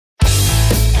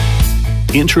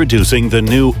Introducing the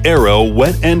new AERO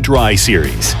Wet and Dry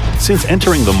series. Since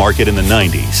entering the market in the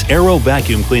 90s, AERO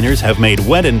vacuum cleaners have made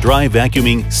wet and dry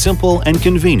vacuuming simple and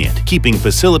convenient, keeping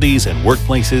facilities and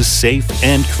workplaces safe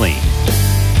and clean.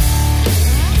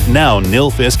 Now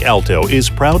Nilfisk Alto is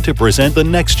proud to present the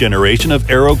next generation of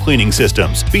AERO cleaning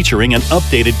systems, featuring an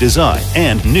updated design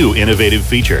and new innovative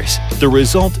features. The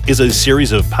result is a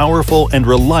series of powerful and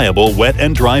reliable wet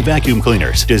and dry vacuum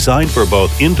cleaners designed for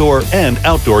both indoor and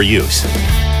outdoor use.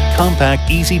 Compact,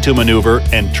 easy to maneuver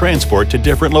and transport to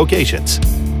different locations.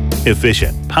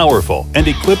 Efficient, powerful, and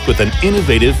equipped with an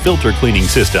innovative filter cleaning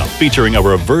system featuring a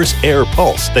reverse air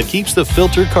pulse that keeps the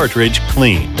filter cartridge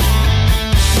clean.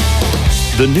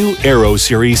 The new AERO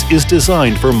series is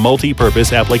designed for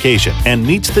multi-purpose application and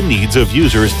meets the needs of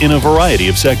users in a variety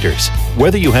of sectors.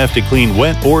 Whether you have to clean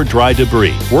wet or dry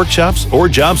debris, workshops or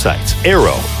job sites,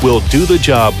 AERO will do the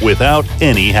job without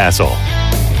any hassle.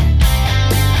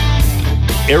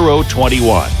 AERO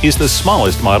 21 is the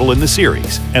smallest model in the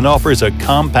series and offers a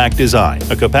compact design,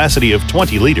 a capacity of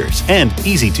 20 liters, and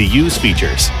easy-to-use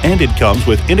features. And it comes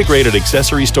with integrated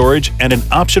accessory storage and an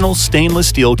optional stainless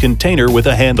steel container with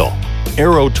a handle.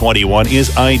 AERO 21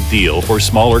 is ideal for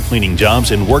smaller cleaning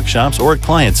jobs in workshops or at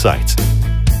client sites.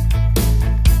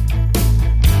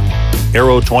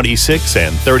 AERO 26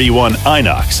 and 31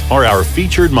 Inox are our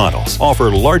featured models, offer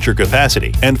larger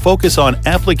capacity, and focus on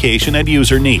application and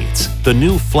user needs. The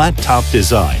new flat-top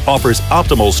design offers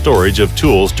optimal storage of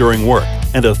tools during work,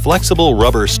 and a flexible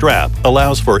rubber strap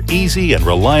allows for easy and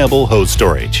reliable hose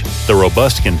storage. The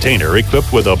robust container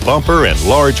equipped with a bumper and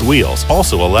large wheels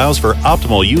also allows for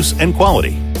optimal use and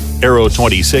quality. AERO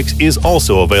 26 is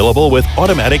also available with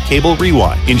automatic cable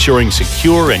rewind, ensuring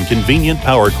secure and convenient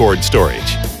power cord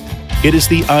storage. It is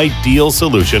the ideal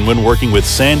solution when working with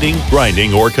sanding,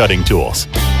 grinding, or cutting tools.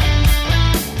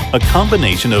 A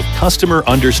combination of customer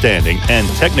understanding and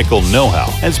technical know-how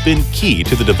has been key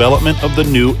to the development of the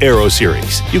new AERO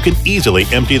series. You can easily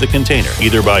empty the container,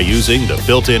 either by using the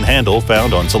built-in handle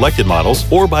found on selected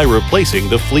models or by replacing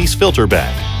the fleece filter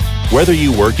bag. Whether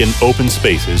you work in open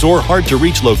spaces or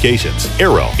hard-to-reach locations,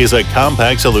 AERO is a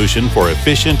compact solution for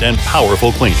efficient and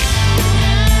powerful cleaning.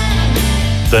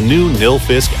 The new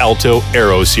Nilfisk Alto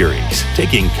AERO series,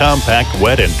 taking compact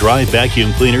wet and dry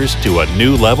vacuum cleaners to a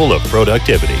new level of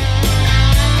productivity.